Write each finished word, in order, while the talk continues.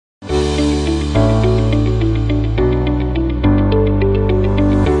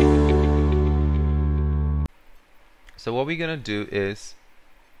So what we're gonna do is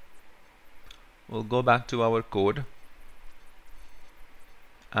we'll go back to our code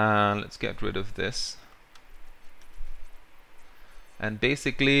and let's get rid of this, and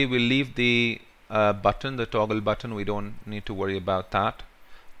basically we'll leave the button, the toggle button. We don't need to worry about that,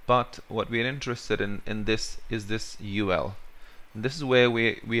 but what we're interested in this is this UL. This is where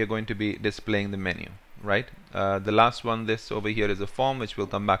we are going to be displaying the menu, right? The last one, this over here, is a form which will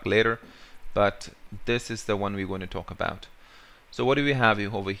come back later, but this is the one we're going to talk about. So what do we have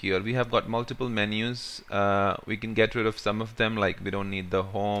over here? We have got multiple menus. We can get rid of some of them, like we don't need the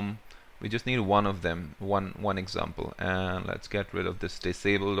home. We just need one of them, one example, and let's get rid of this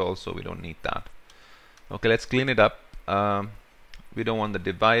disabled also. We don't need that. Okay, let's clean it up. We don't want the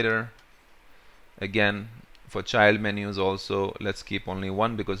divider. Again, for child menus also, let's keep only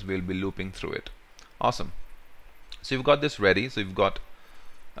one because we'll be looping through it. Awesome. So you've got this ready. So you've got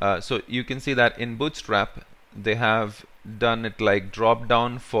so you can see that in Bootstrap they have done it like drop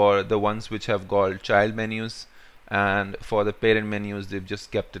down for the ones which have got child menus, and for the parent menus they've just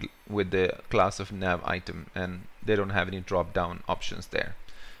kept it with the class of nav item, and they don't have any drop down options there.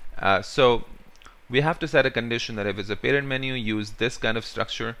 So we have to set a condition that if it's a parent menu, use this kind of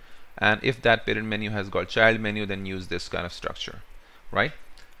structure, and if that parent menu has got child menu, then use this kind of structure, right?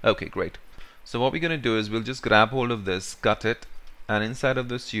 Okay, great. So what we're going to do is we'll just grab hold of this, cut it, and inside of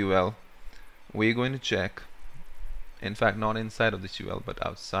this UL we're going to check, in fact not inside of this UL but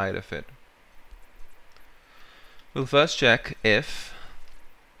outside of it, we'll first check if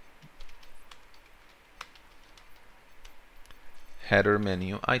header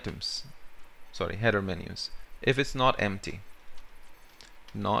menu items, sorry, header menus, if it's not empty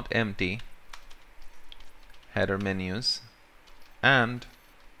header menus, and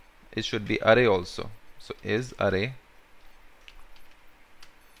it should be array also. So is array,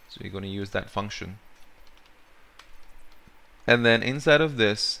 so you're going to use that function, and then inside of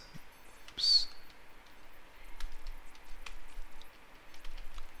this, oops,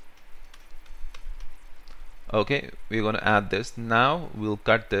 okay, we're going to add this. Now we'll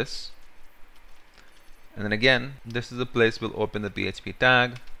cut this, and then again this is the place we'll open the PHP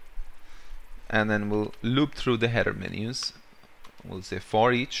tag, and then we'll loop through the header menus. We'll say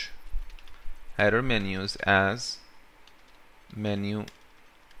for each header menus as menu,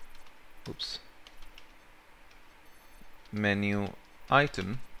 oops, menu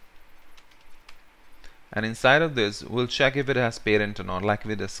item, and inside of this we'll check if it has parent or not. Like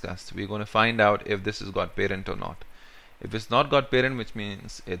we discussed, we're going to find out if this has got parent or not. If it's not got parent, which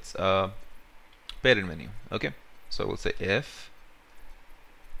means it's a parent menu. Okay, so we'll say if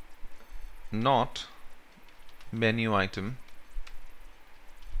not menu item,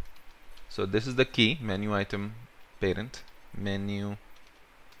 so this is the key, menu item parent, menu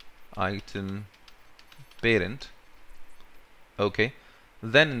item parent. Okay,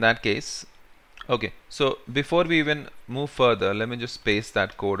 then in that case, okay, so before we even move further, let me just paste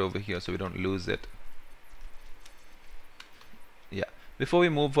that code over here so we don't lose it. Yeah, before we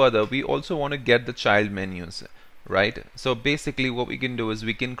move further, we also want to get the child menus, right? So basically what we can do is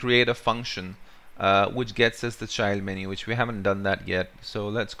we can create a function which gets us the child menu, which we haven't done that yet. So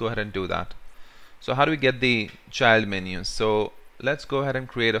let's go ahead and do that. So how do we get the child menus? So let's go ahead and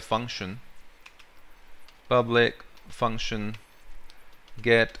create a function, public function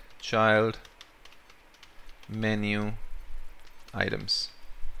get child menu items.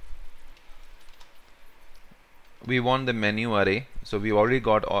 We want the menu array, so we already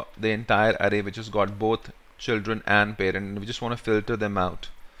got the entire array which has got both children and parent, and we just want to filter them out.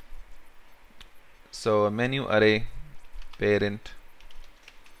 So a menu array parent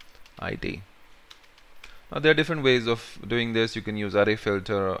ID. Now there are different ways of doing this. You can use array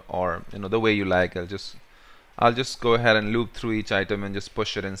filter, or the way you like. I'll just go ahead and loop through each item and just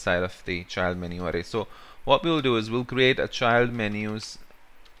push it inside of the child menu array. So what we'll do is we'll create a child menus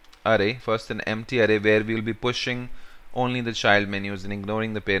array, first an empty array where we'll be pushing only the child menus and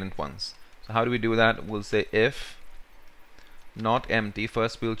ignoring the parent ones. So how do we do that? We'll say if not empty.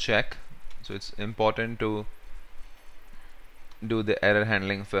 First we'll check, so it's important to do the error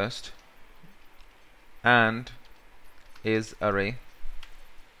handling first, and is array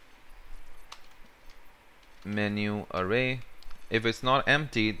menu array. If it's not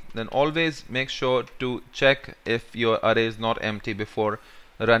empty, then always make sure to check if your array is not empty before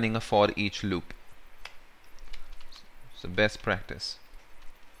running a for each loop. So best practice.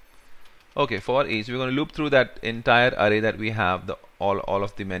 Okay, for each we're going to loop through that entire array that we have, the all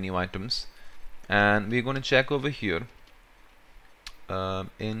of the menu items, and we're going to check over here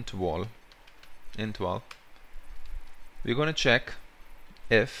int val. We're going to check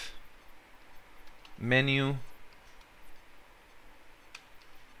if menu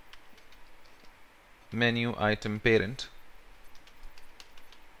menu item parent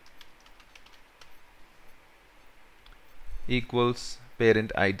equals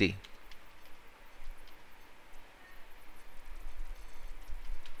parent ID.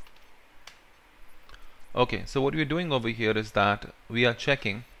 Okay, so what we're doing over here is that we are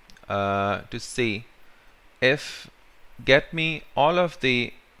checking to see if get me all of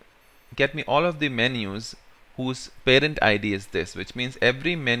the menus whose parent ID is this, which means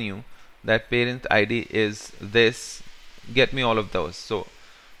every menu that parent ID is this, get me all of those. So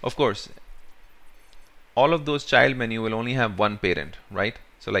of course all of those child menu will only have one parent, right?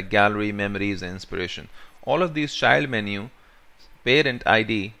 So like gallery, memories, and inspiration, all of these child menu parent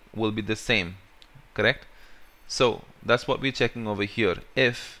ID will be the same, correct? So that's what we're checking over here.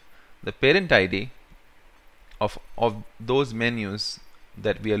 If the parent ID of those menus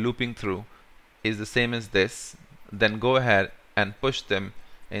that we are looping through is the same as this, then go ahead and push them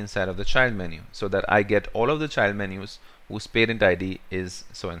inside of the child menu so that I get all of the child menus whose parent ID is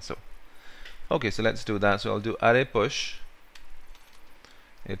so and so. Okay, so let's do that. So I'll do array push.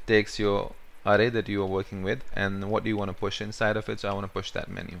 It takes your array that you are working with and what do you want to push inside of it. So I want to push that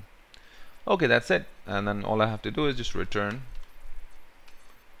menu. Okay, that's it. And then all I have to do is just return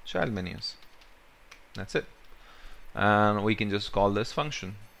child menus. That's it. And we can just call this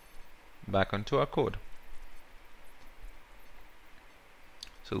function back onto our code.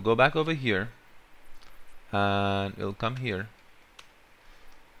 So we'll go back over here and we'll come here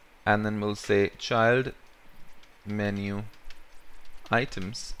and then we'll say child menu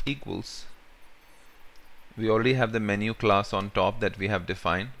items equals, we already have the menu class on top that we have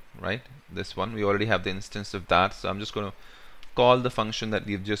defined, right? This one, we already have the instance of that, so I'm just going to call the function that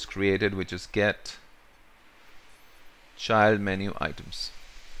we've just created, which is get child menu items.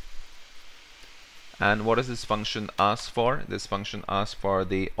 And what does this function ask for? This function asks for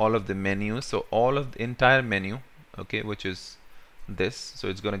all of the menus, so all of the entire menu, okay, which is this. So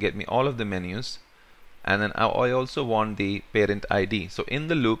it's going to get me all of the menus, and then I also want the parent ID. So in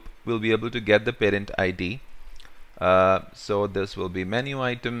the loop we'll be able to get the parent ID. So this will be menu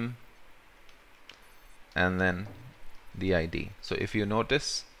item and then the ID. So if you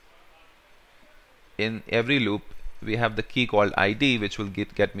notice, in every loop we have the key called ID, which will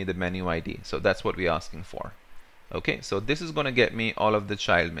get me the menu ID. So that's what we're asking for. Okay, so this is going to get me all of the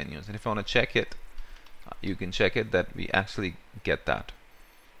child menus, and if I want to check it, you can check it that we actually get that.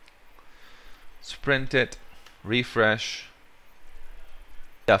 Sprint it, refresh.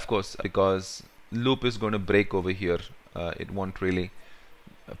 Yeah, of course, because loop is going to break over here, it won't really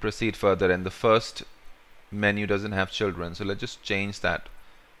proceed further, and the first menu doesn't have children. So let's just change that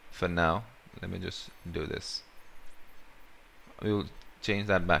for now. Let me just do this. We will change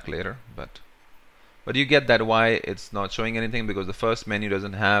that back later, but you get that why it's not showing anything, because the first menu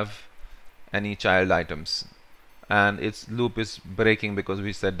doesn't have any child items and its loop is breaking because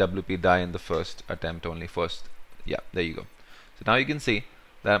we said WP die in the first attempt only. Yeah, there you go. So now you can see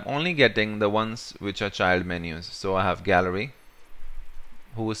that I'm only getting the ones which are child menus. So I have gallery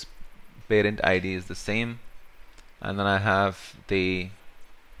whose parent ID is the same, and then I have the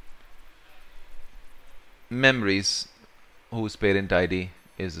memories whose parent ID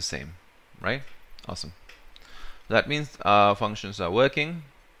is the same, right? Awesome. That means our functions are working,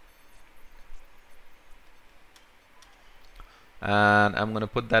 and I'm going to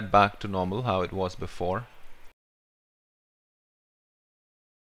put that back to normal how it was before.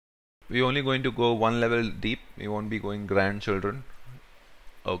 We're only going to go one level deep. We won't be going grandchildren,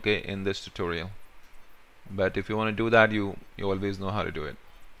 okay, in this tutorial. But if you want to do that, you always know how to do it.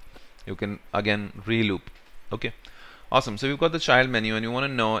 You can again reloop. Okay, awesome. So we've got the child menu and you want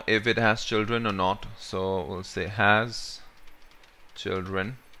to know if it has children or not. So we'll say has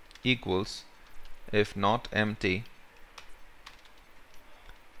children equals, if not empty,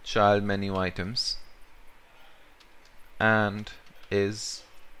 child menu items and is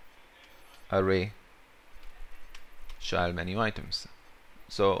array child menu items.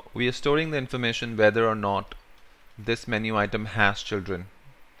 So we are storing the information whether or not this menu item has children,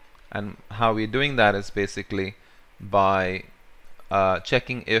 and how we're doing that is basically by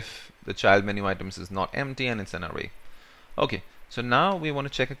checking if the child menu items is not empty and it's an array. Okay, so now we want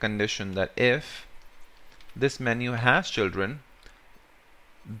to check a condition that if this menu has children,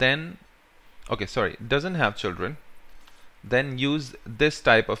 then doesn't have children, then use this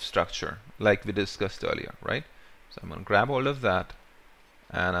type of structure like we discussed earlier, right? So I'm going to grab hold of that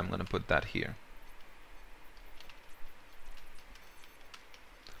and I'm going to put that here.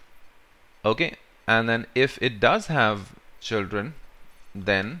 Okay, and then if it does have children,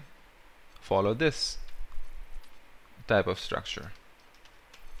 then follow this type of structure.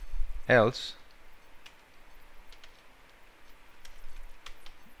 Else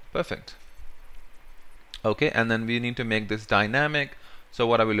Perfect. Okay, and then we need to make this dynamic. So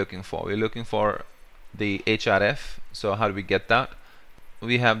what are we looking for? We're looking for the href. So how do we get that?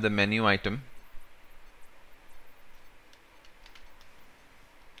 We have the menu item.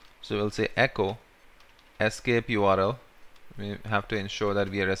 So we'll say echo escape URL. We have to ensure that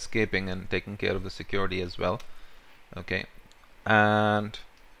we are escaping and taking care of the security as well. Okay, and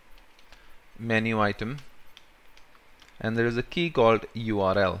menu item, and there is a key called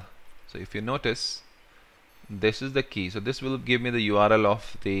URL. So if you notice, this is the key. So this will give me the URL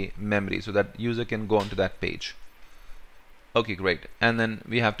of the memory so that user can go onto that page. Okay, great. And then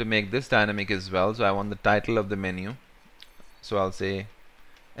we have to make this dynamic as well. So I want the title of the menu. So I'll say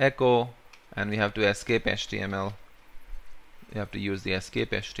echo, and we have to escape HTML. We have to use the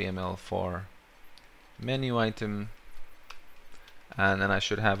escape HTML for menu item, and then I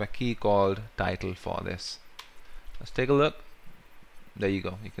should have a key called title for this. Let's take a look. There you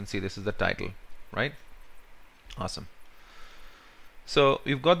go. You can see this is the title, right? Awesome. So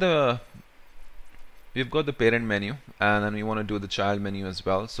we've got the parent menu, and then we want to do the child menu as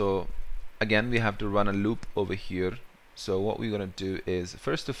well. So again, we have to run a loop over here. So what we're going to do is,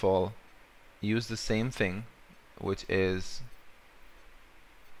 first of all, use the same thing, which is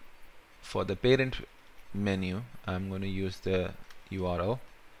for the parent menu. I'm going to use the URL,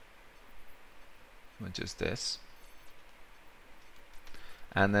 which is this,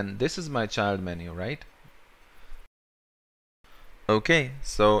 and then this is my child menu, right? Okay,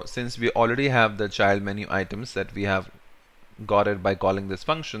 so since we already have the child menu items that we have got it by calling this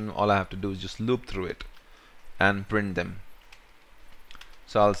function, all I have to do is just loop through it and print them.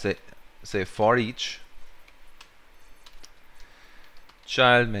 So I'll say for each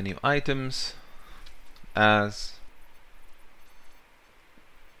child menu items as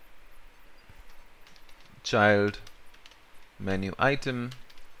child menu item,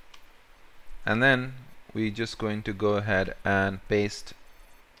 and then we're just going to go ahead and paste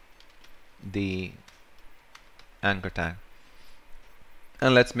the anchor tag,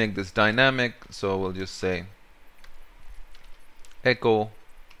 and let's make this dynamic. So we'll just say echo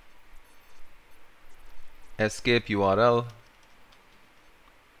escape URL,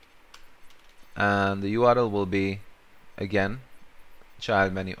 and the URL will be again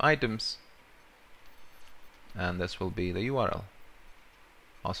child menu items, and this will be the URL.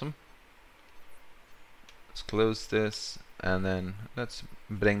 Awesome. Let's close this, and then let's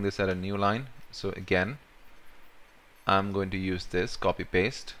bring this at a new line. So again, I'm going to use this copy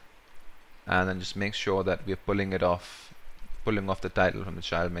paste, and then just make sure that we're pulling off the title from the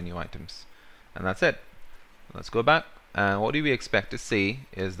child menu items, and that's it. Let's go back, and what do we expect to see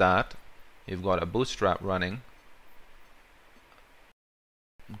is that you've got a bootstrap running.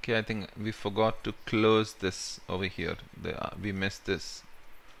 Okay, I think we forgot to close this over here. We missed this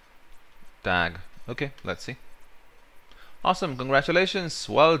tag. Okay, let's see. Awesome, congratulations,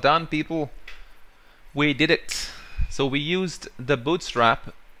 well done people, we did it. So we used the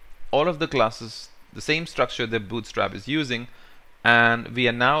bootstrap, all of the classes, the same structure that bootstrap is using, and we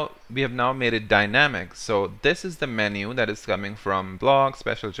have now made it dynamic. So this is the menu that is coming from blog,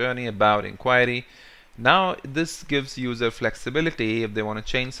 special journey, about, inquiry. Now this gives user flexibility if they want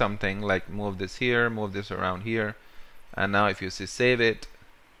to change something, like move this here, move this around here. And now if you say save it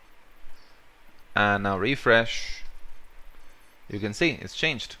and now refresh, you can see it's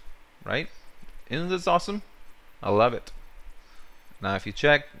changed, right? Isn't this awesome? I love it. Now if you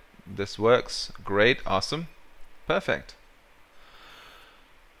check, this works great. Awesome, perfect.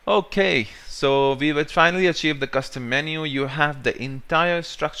 Okay, so we've finally achieved the custom menu. You have the entire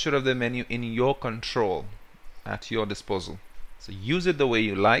structure of the menu in your control, at your disposal. So use it the way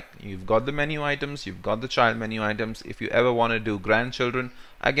you like. You've got the menu items, you've got the child menu items. If you ever want to do grandchildren,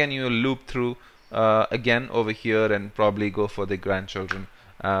 again you loop through again over here and probably go for the grandchildren,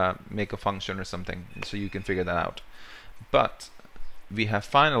 make a function or something, so you can figure that out. But we have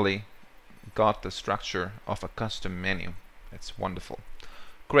finally got the structure of a custom menu. It's wonderful.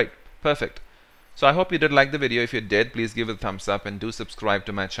 Great, perfect. So I hope you did like the video. If you did, please give it a thumbs up, and do subscribe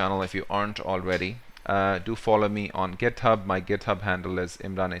to my channel if you aren't already. Do follow me on GitHub. My GitHub handle is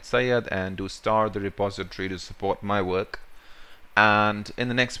imranhsayed, and do star the repository to support my work. And in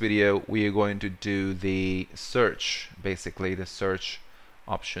the next video, we are going to do the search, basically the search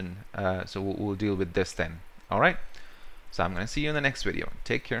option. So we'll deal with this then. All right. So I'm going to see you in the next video.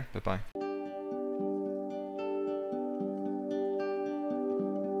 Take care. Bye-bye.